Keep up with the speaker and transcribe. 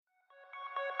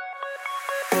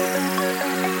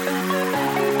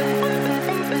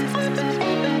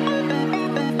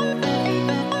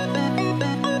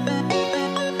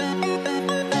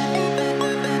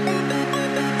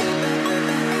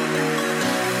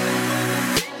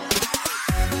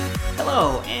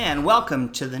Hello, and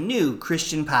welcome to the New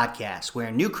Christian Podcast,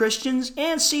 where new Christians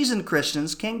and seasoned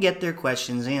Christians can get their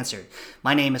questions answered.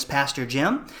 My name is Pastor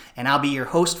Jim, and I'll be your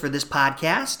host for this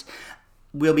podcast.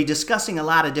 We'll be discussing a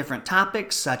lot of different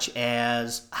topics, such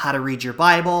as how to read your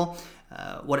Bible,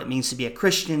 what it means to be a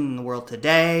Christian in the world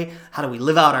today, how do we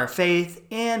live out our faith,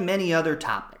 and many other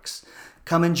topics.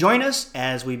 Come and join us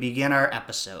as we begin our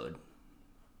episode.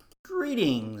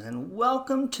 Greetings and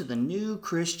welcome to the New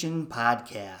Christian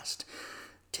Podcast.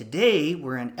 Today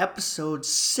we're in episode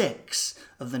 6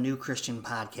 of the New Christian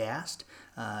Podcast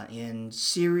in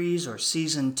series or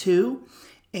season 2,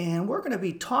 and we're going to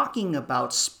be talking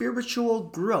about spiritual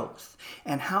growth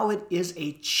and how it is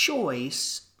a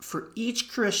choice for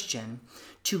each Christian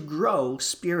to grow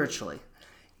spiritually.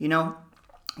 You know,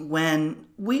 when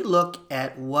we look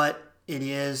at what it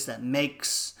is that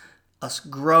makes us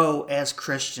grow as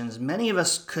Christians, many of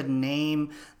us could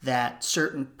name that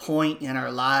certain point in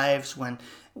our lives when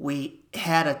we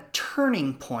had a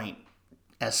turning point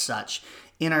as such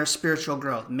in our spiritual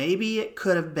growth. Maybe it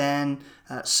could have been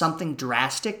something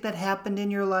drastic that happened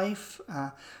in your life,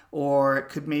 or it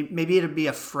could maybe it'd be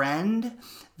a friend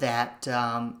that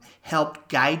helped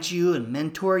guide you and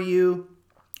mentor you,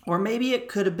 or maybe it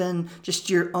could have been just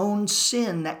your own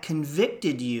sin that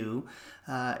convicted you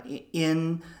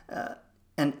in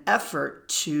an effort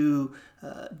to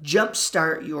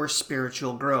jumpstart your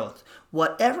spiritual growth.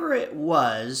 Whatever it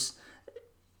was,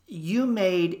 you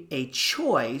made a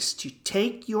choice to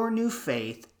take your new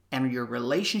faith and your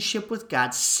relationship with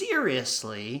God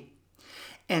seriously,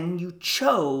 and you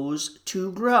chose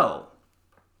to grow.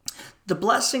 The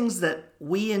blessings that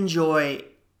we enjoy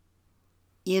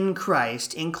in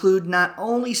Christ include not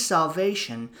only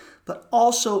salvation, but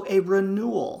also a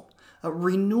renewal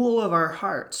of our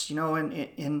hearts. You know,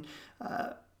 in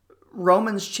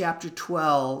Romans chapter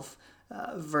 12,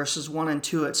 verses 1 and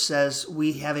 2, it says,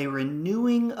 we have a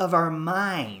renewing of our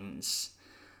minds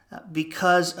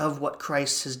because of what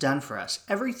Christ has done for us.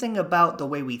 Everything about the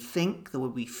way we think, the way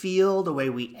we feel, the way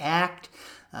we act,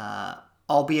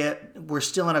 albeit we're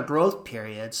still in a growth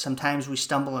period, sometimes we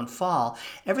stumble and fall,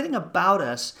 everything about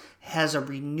us has a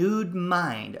renewed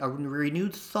mind, a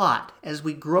renewed thought as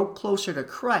we grow closer to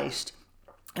Christ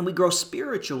and we grow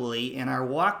spiritually in our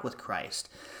walk with Christ.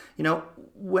 You know,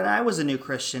 when I was a new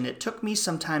Christian, it took me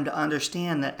some time to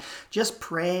understand that just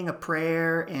praying a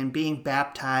prayer and being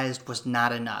baptized was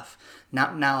not enough.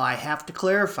 Now I have to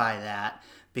clarify that,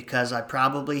 because I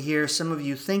probably hear some of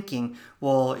you thinking,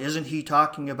 well, isn't he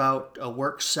talking about a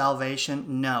works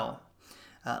salvation? No.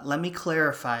 Let me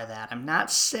clarify that. I'm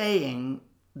not saying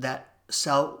that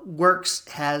works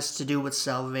has to do with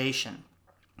salvation.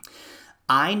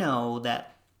 I know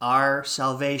that our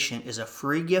salvation is a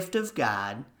free gift of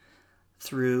God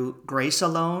through grace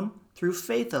alone, through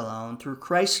faith alone, through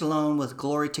Christ alone, with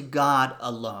glory to God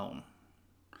alone.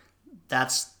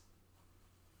 That's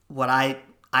what I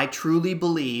truly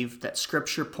believe, that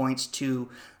Scripture points to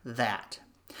that.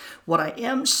 What I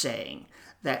am saying,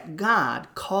 that God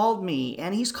called me,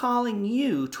 and He's calling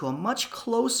you to a much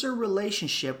closer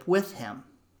relationship with Him.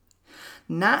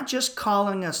 Not just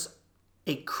calling us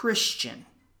a Christian,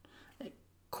 a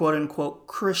quote-unquote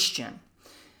Christian,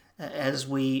 as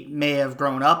we may have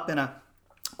grown up in a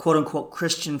quote-unquote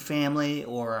Christian family,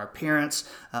 or our parents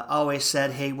always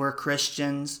said, hey, we're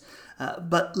Christians.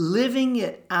 But living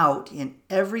it out in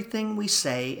everything we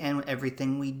say and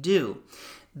everything we do.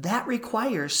 That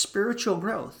requires spiritual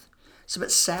growth.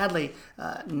 But sadly,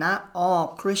 not all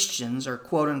Christians, or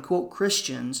quote-unquote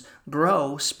Christians,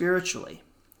 grow spiritually.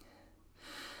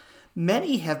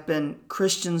 Many have been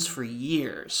Christians for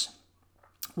years,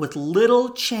 with little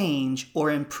change or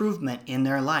improvement in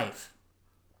their life.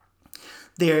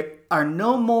 They are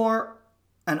no more,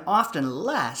 and often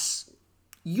less,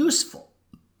 useful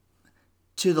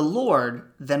to the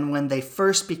Lord than when they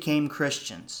first became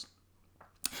Christians.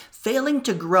 Failing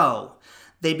to grow,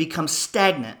 they become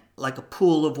stagnant like a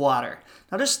pool of water.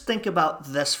 Now just think about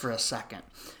this for a second.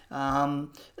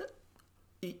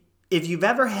 If you've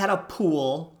ever had a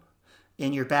pool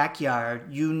in your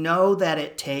backyard, you know that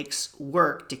it takes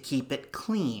work to keep it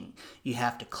clean. You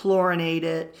have to chlorinate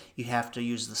it. You have to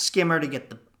use the skimmer to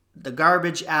get the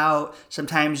garbage out.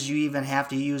 Sometimes you even have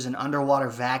to use an underwater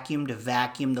vacuum to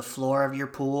vacuum the floor of your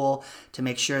pool to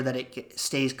make sure that it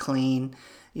stays clean.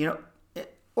 You know,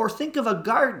 or think of a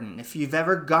garden. If you've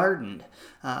ever gardened,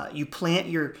 you plant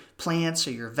your plants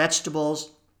or your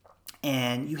vegetables,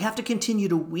 And you have to continue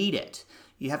to weed it.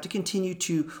 You have to continue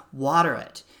to water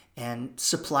it and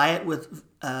supply it with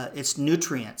its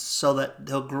nutrients so that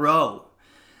they'll grow.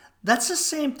 That's the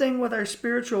same thing with our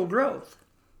spiritual growth.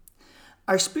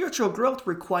 Our spiritual growth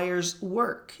requires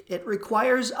work. It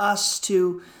requires us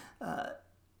to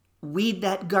weed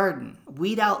that garden,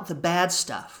 weed out the bad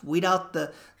stuff, weed out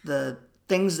the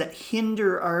things that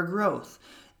hinder our growth.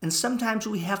 And sometimes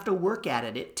we have to work at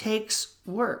it. It takes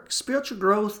work. Spiritual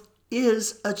growth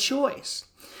is a choice.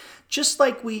 Just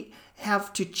like we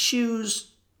have to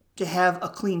choose to have a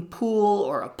clean pool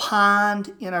or a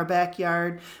pond in our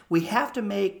backyard, we have to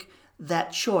make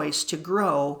that choice to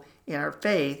grow in our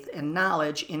faith and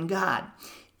knowledge in God.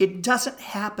 It doesn't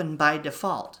happen by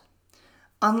default,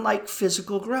 unlike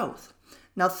physical growth.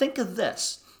 Now think of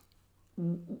this.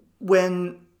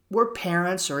 When we're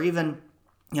parents, or even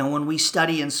when we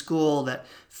study in school, that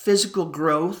physical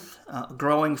growth,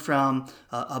 growing from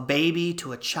a baby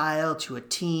to a child to a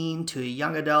teen to a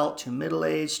young adult to middle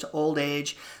age to old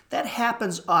age, that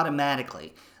happens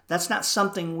automatically. That's not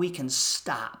something we can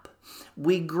stop.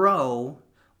 We grow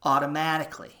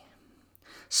automatically.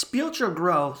 Spiritual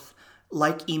growth,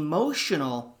 like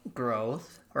emotional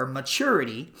growth or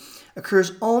maturity,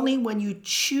 occurs only when you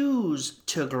choose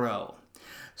to grow.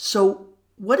 So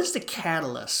what is the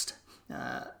catalyst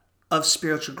of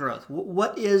spiritual growth?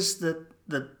 What is the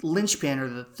linchpin, or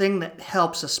the thing that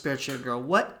helps us spiritually grow?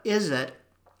 What is it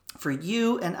for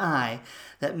you and I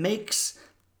that makes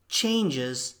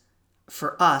changes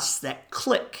for us that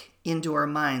click into our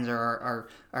minds, or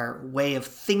our way of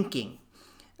thinking,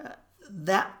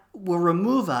 that will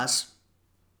move us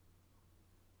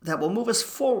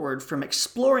forward from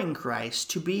exploring Christ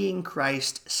to being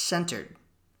Christ-centered?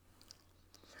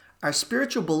 Our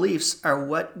spiritual beliefs are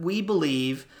what we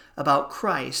believe about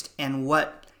Christ and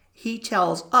what he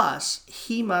tells us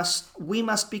we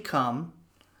must become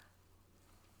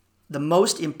the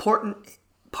most important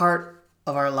part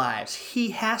of our lives.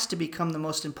 He has to become the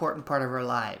most important part of our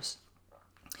lives.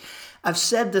 I've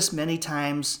said this many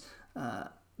times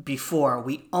before.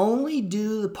 We only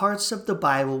do the parts of the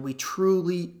Bible we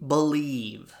truly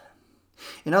believe.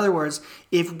 In other words,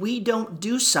 if we don't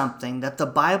do something that the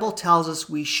Bible tells us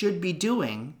we should be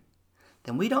doing,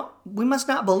 then we must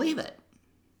not believe it.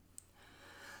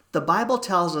 The Bible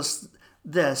tells us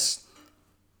this: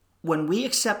 when we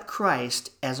accept Christ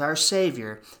as our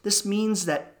Savior, this means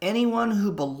that anyone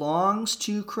who belongs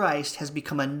to Christ has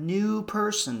become a new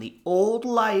person. The old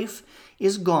life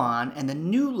is gone and the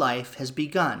new life has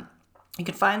begun. You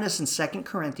can find this in 2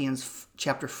 Corinthians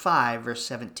chapter 5, verse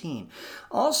 17.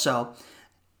 Also,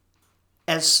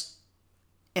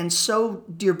 so,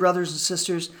 dear brothers and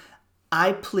sisters,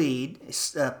 I plead,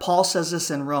 Paul says this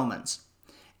in Romans.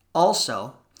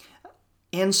 Also,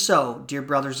 and so, dear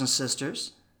brothers and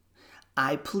sisters,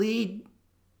 I plead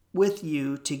with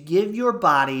you to give your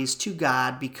bodies to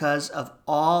God because of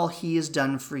all he has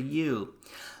done for you.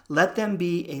 Let them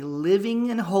be a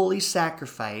living and holy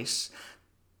sacrifice,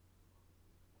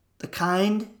 the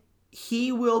kind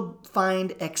he will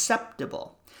find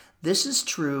acceptable. This is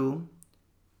truly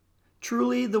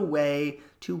the way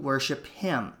to worship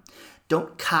him.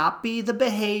 Don't copy the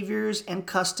behaviors and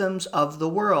customs of the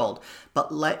world,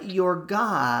 but let your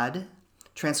God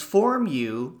transform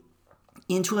you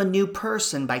into a new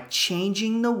person by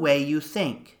changing the way you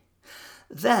think.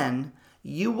 Then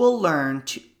you will learn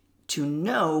to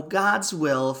know God's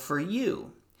will for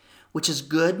you, which is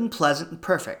good and pleasant and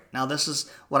perfect. Now, this is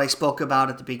what I spoke about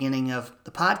at the beginning of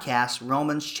the podcast,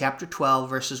 Romans chapter 12,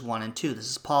 verses 1 and 2. This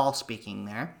is Paul speaking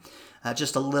there.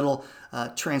 Just a little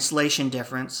translation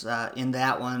difference in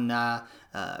that one.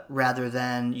 Rather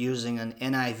than using an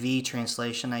NIV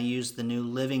translation, I used the New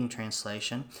Living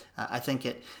Translation. I think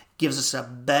it gives us a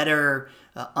better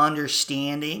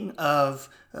understanding of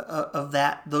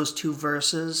those two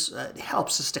verses. It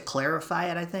helps us to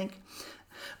clarify it, I think.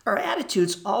 Our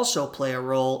attitudes also play a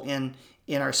role in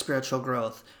our spiritual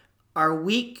growth. Our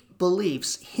weak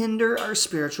beliefs hinder our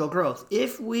spiritual growth.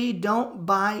 If we don't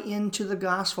buy into the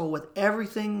gospel with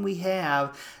everything we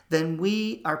have, then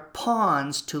we are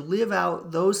pawns to live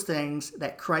out those things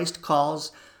that Christ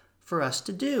calls for us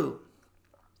to do.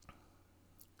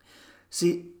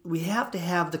 See, we have to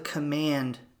have the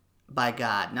command by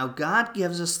God. Now, God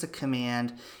gives us the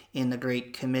command in the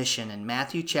Great Commission. In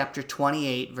Matthew chapter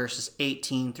 28, verses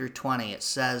 18 through 20, it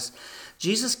says,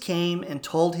 Jesus came and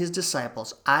told his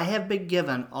disciples, I have been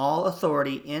given all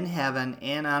authority in heaven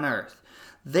and on earth.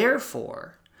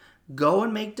 Therefore, go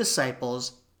and make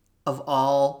disciples of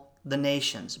all the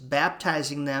nations,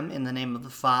 baptizing them in the name of the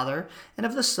Father and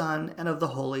of the Son and of the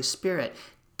Holy Spirit,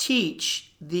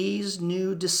 Teach these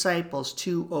new disciples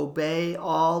to obey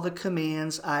all the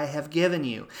commands I have given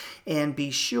you, and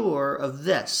be sure of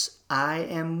this, I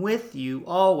am with you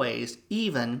always,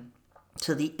 even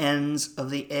to the ends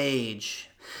of the age.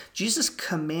 Jesus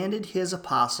commanded his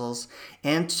apostles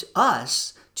and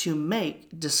us to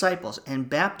make disciples and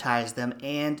baptize them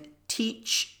and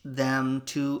teach them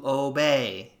to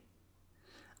obey.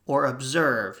 Or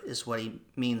observe is what he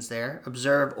means there.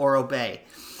 Observe or obey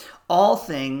all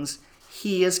things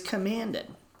he has commanded.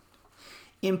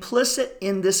 Implicit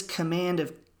in this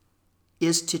command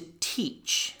is to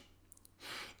teach,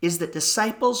 is that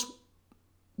disciples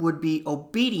would be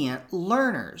obedient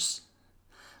learners,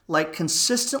 like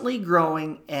consistently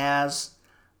growing as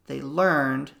they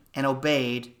learned and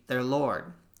obeyed their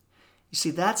Lord. You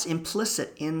see, that's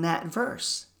implicit in that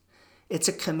verse. It's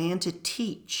a command to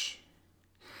teach,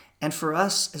 and for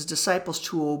us as disciples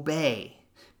to obey,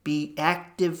 be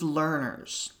active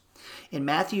learners. In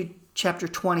Matthew chapter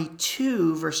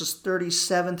 22, verses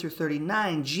 37 through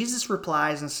 39, Jesus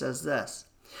replies and says this,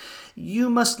 "You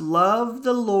must love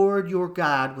the Lord your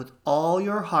God with all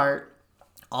your heart,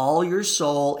 all your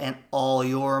soul, and all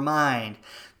your mind.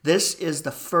 This is the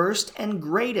first and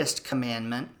greatest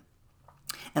commandment,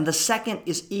 and the second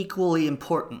is equally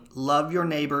important. Love your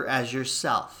neighbor as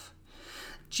yourself."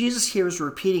 Jesus here is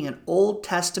repeating an Old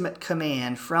Testament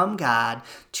command from God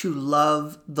to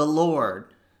love the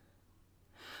Lord.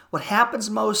 What happens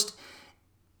most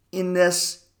in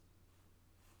this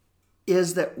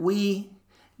is that we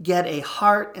get a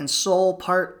heart and soul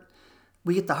part.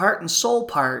 We get the heart and soul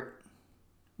part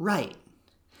right,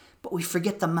 but we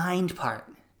forget the mind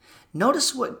part.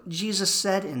 Notice what Jesus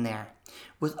said in there.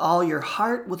 With all your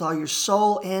heart, with all your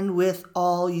soul, and with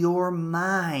all your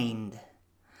mind.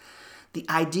 The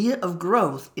idea of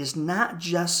growth is not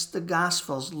just the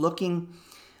Gospels. Look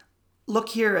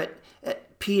here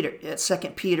at Peter, at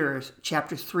 2 Peter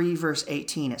chapter 3, verse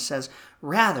 18. It says,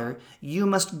 "Rather, you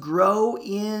must grow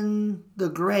in the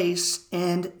grace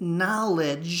and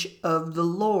knowledge of the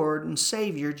Lord and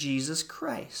Savior Jesus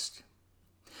Christ."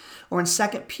 Or in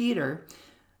 2 Peter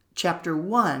chapter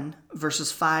 1,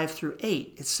 verses 5 through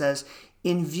 8, it says,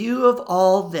 "In view of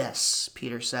all this,"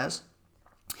 Peter says,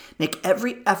 "make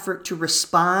every effort to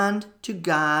respond to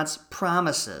God's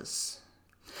promises.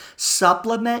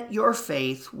 Supplement your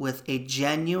faith with a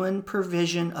genuine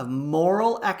provision of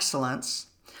moral excellence,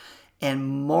 and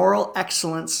moral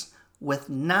excellence with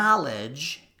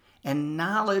knowledge, and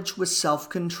knowledge with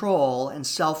self-control, and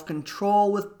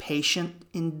self-control with patient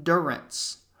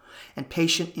endurance, and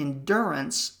patient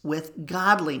endurance with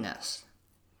godliness,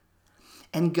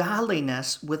 and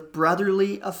godliness with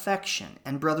brotherly affection,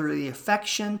 and brotherly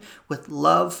affection with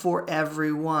love for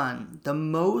everyone. The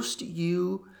more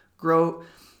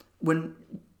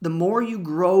you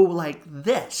grow like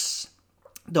this,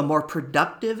 the more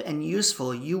productive and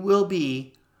useful you will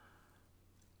be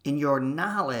in your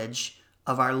knowledge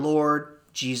of our Lord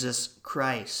Jesus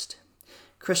Christ."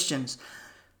 Christians,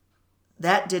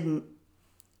 that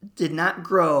did not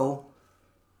grow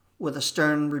with a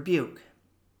stern rebuke.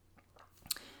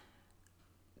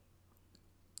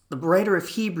 The writer of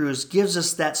Hebrews gives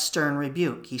us that stern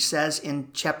rebuke. He says in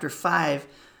chapter 5,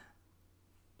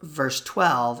 verse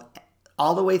 12,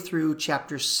 all the way through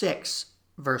chapter 6,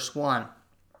 verse 1.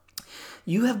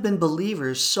 "You have been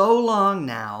believers so long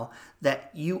now that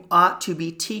you ought to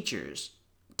be teachers,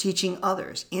 teaching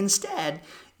others. Instead,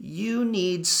 you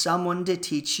need someone to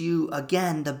teach you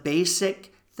again the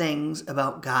basic things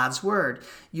about God's Word.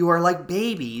 You are like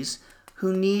babies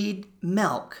who need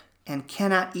milk and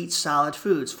cannot eat solid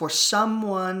foods. For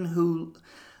someone who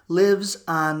lives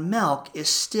on milk is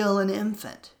still an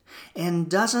infant and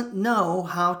doesn't know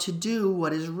how to do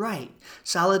what is right.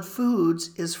 Solid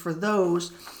foods is for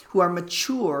those who are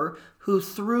mature, who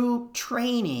through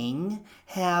training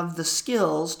have the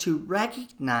skills to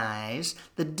recognize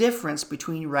the difference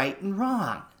between right and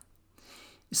wrong."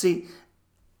 You see,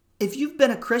 if you've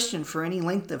been a Christian for any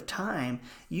length of time,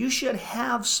 you should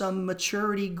have some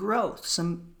maturity growth,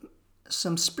 some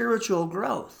spiritual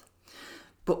growth.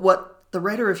 But what the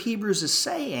writer of Hebrews is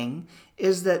saying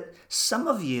is that some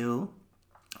of you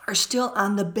are still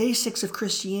on the basics of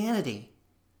Christianity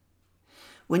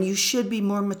when you should be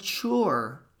more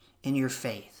mature in your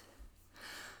faith.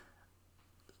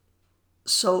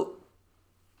 So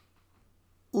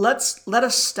let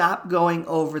us stop going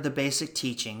over the basic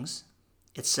teachings.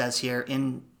 It says here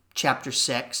in chapter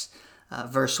 6,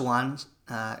 verse 1,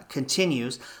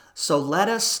 continues, "So let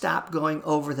us stop going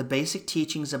over the basic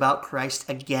teachings about Christ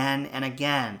again and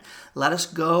again. Let us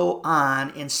go on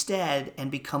instead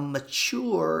and become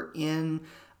mature in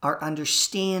our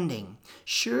understanding.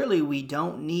 Surely we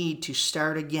don't need to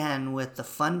start again with the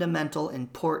fundamental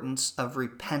importance of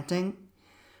repenting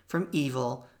from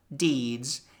evil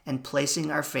deeds and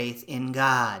placing our faith in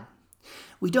God.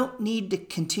 We don't need to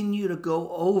continue to go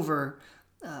over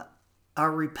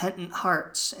our repentant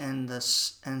hearts and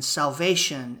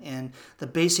salvation and the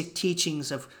basic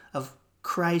teachings of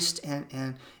Christ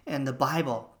and the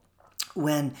Bible.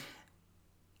 When,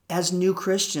 as new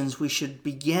Christians, we should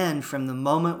begin from the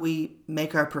moment we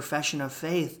make our profession of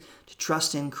faith to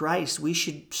trust in Christ. We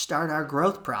should start our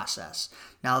growth process.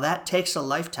 Now, that takes a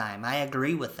lifetime. I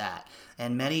agree with that.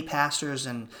 And many pastors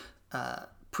and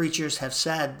preachers have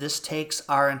said this takes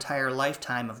our entire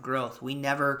lifetime of growth. We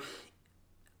never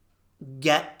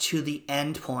get to the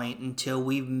end point until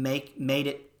we've made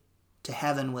it to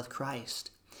heaven with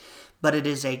Christ. But it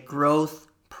is a growth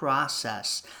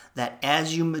process that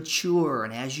as you mature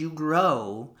and as you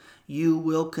grow, you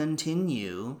will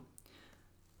continue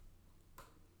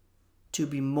to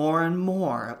be more and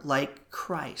more like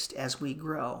Christ as we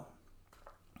grow.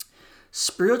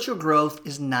 Spiritual growth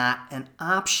is not an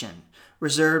option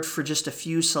reserved for just a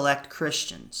few select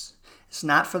Christians. It's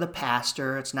not for the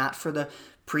pastor, it's not for the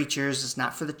preachers, it's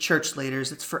not for the church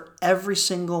leaders, it's for every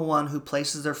single one who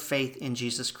places their faith in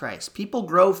Jesus Christ. People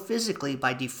grow physically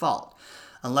by default,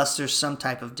 unless there's some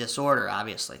type of disorder,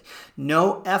 obviously.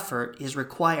 No effort is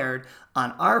required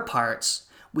on our parts.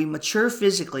 We mature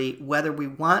physically whether we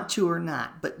want to or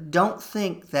not, but don't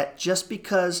think that just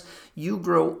because you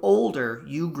grow older,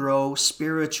 you grow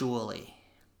spiritually.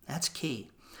 That's key.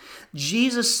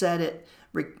 Jesus said it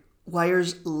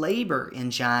requires labor in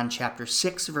John chapter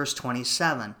 6, verse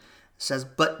 27. It says,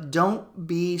 "But don't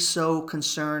be so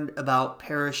concerned about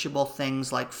perishable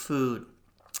things like food.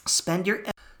 Spend your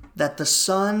energy that the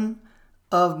Son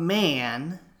of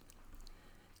Man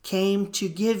came to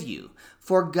give you.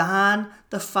 For God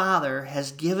the Father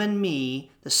has given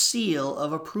me the seal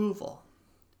of approval."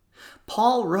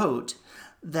 Paul wrote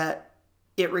that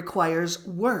it requires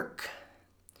work.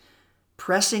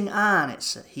 Pressing on,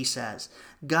 he says.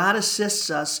 God assists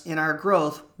us in our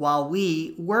growth while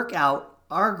we work out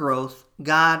our growth.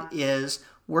 God is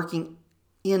working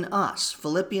in us.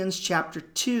 Philippians chapter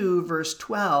 2, verse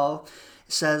 12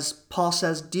 says, Paul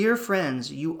says, "Dear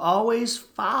friends, you always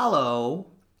followed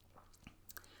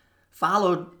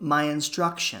my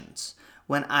instructions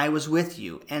when I was with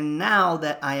you. And now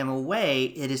that I am away,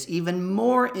 it is even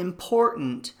more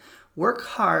important. Work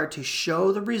hard to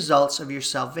show the results of your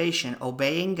salvation,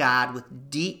 obeying God with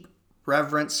deep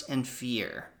reverence and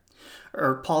fear."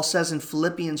 Or Paul says in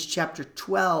Philippians chapter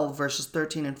 12, verses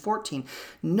 13 and 14,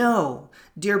 "No,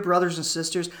 dear brothers and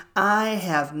sisters, I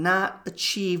have not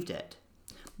achieved it,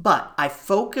 but I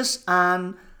focus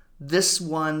on this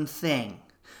one thing.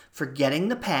 Forgetting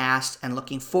the past and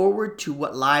looking forward to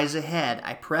what lies ahead,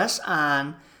 I press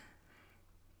on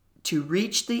to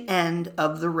reach the end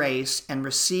of the race and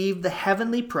receive the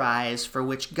heavenly prize for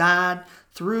which God,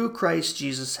 through Christ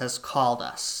Jesus, has called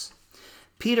us."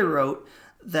 Peter wrote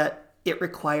that it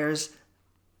requires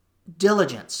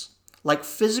diligence. Like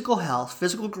physical health,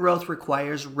 physical growth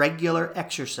requires regular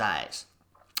exercise.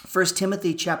 1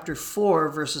 Timothy chapter 4,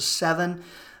 verses 7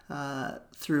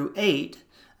 through 8,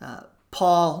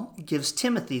 Paul gives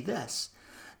Timothy this: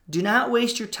 "Do not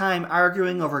waste your time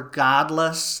arguing over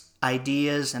godless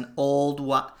ideas and old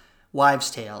wives'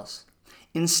 tales.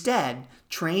 Instead,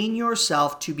 train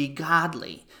yourself to be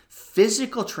godly.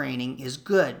 Physical training is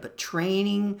good, but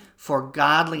training for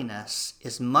godliness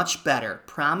is much better,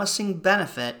 promising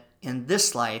benefit in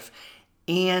this life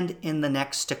and in the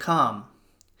next to come."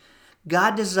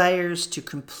 God desires to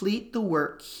complete the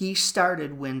work he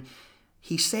started when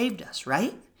he saved us,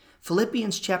 right?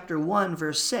 Philippians chapter 1,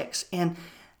 verse 6, "And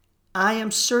I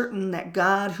am certain that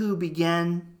God who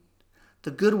began the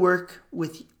good work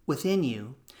within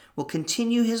you will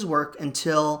continue his work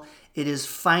until it is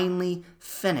finally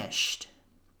finished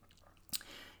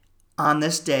on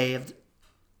this day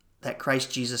that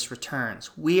Christ Jesus returns."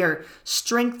 We are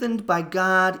strengthened by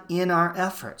God in our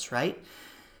efforts, right?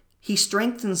 He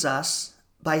strengthens us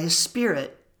by his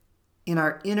Spirit in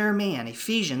our inner man.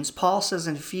 Paul says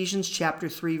in Ephesians chapter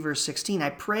 3, verse 16, "I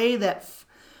pray that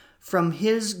from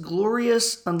his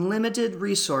glorious, unlimited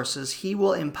resources, he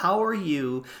will empower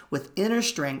you with inner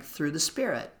strength through the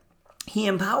Spirit." He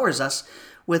empowers us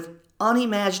with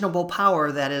unimaginable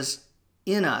power that is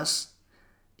in us,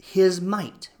 his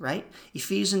might, right?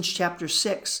 Ephesians chapter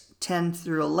 6, 10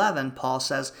 through 11, Paul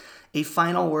says, "A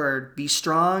final word, be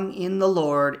strong in the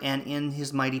Lord and in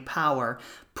his mighty power.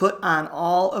 Put on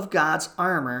all of God's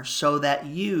armor so that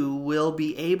you will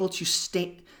be able to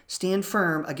stand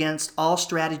firm against all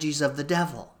strategies of the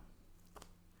devil."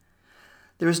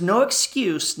 There is no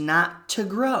excuse not to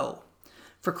grow,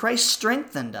 for Christ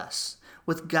strengthened us.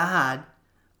 With God,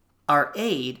 our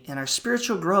aid and our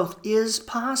spiritual growth is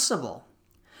possible.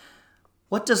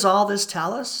 What does all this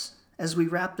tell us as we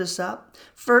wrap this up?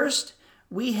 First,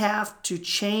 we have to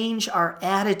change our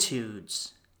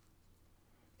attitudes.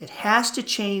 It has to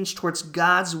change towards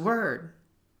God's Word.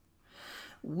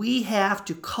 We have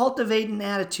to cultivate an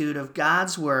attitude of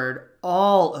God's Word,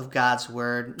 all of God's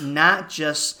Word, not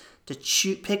just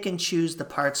to pick and choose the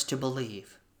parts to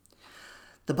believe.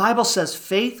 The Bible says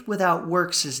faith without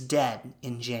works is dead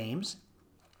in James.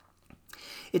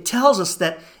 It tells us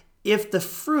that if the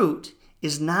fruit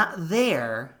is not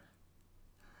there,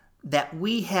 that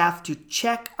we have to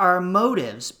check our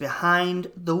motives behind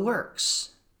the works.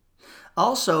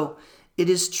 Also, it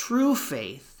is true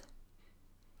faith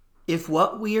if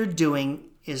what we are doing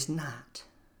is not.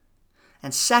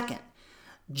 And second,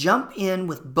 jump in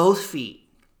with both feet,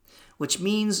 which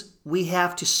means we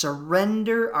have to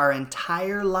surrender our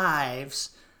entire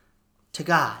lives to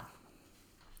God.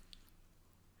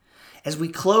 As we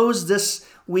close this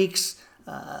week's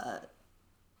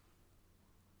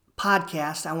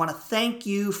podcast, I want to thank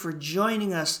you for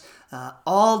joining us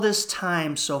all this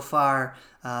time so far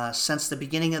since the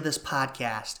beginning of this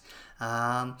podcast.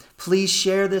 Please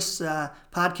share this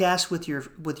podcast with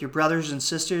your brothers and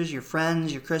sisters, your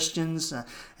friends, your Christians,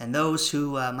 and those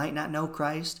who might not know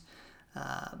Christ,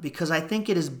 because I think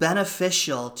it is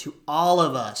beneficial to all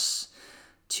of us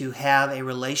to have a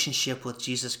relationship with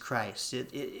Jesus Christ.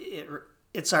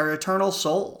 It's our eternal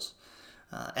souls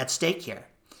at stake here.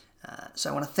 So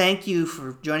I want to thank you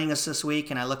for joining us this week,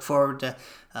 and I look forward to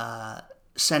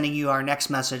sending you our next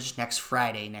message next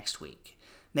Friday next week.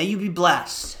 May you be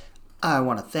blessed. I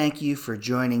want to thank you for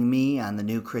joining me on the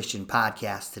New Christian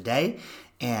Podcast today.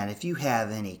 And if you have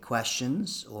any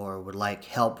questions or would like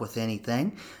help with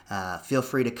anything, feel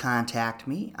free to contact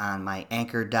me on my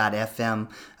Anchor.fm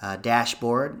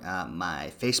dashboard,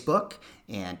 my Facebook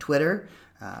and Twitter.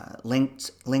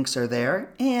 Links are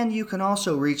there. And you can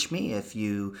also reach me if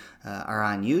you are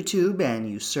on YouTube and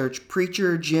you search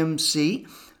Preacher Jim C.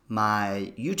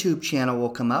 My YouTube channel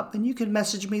will come up and you can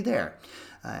message me there.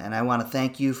 And I want to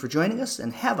thank you for joining us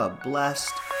and have a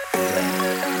blessed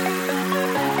day.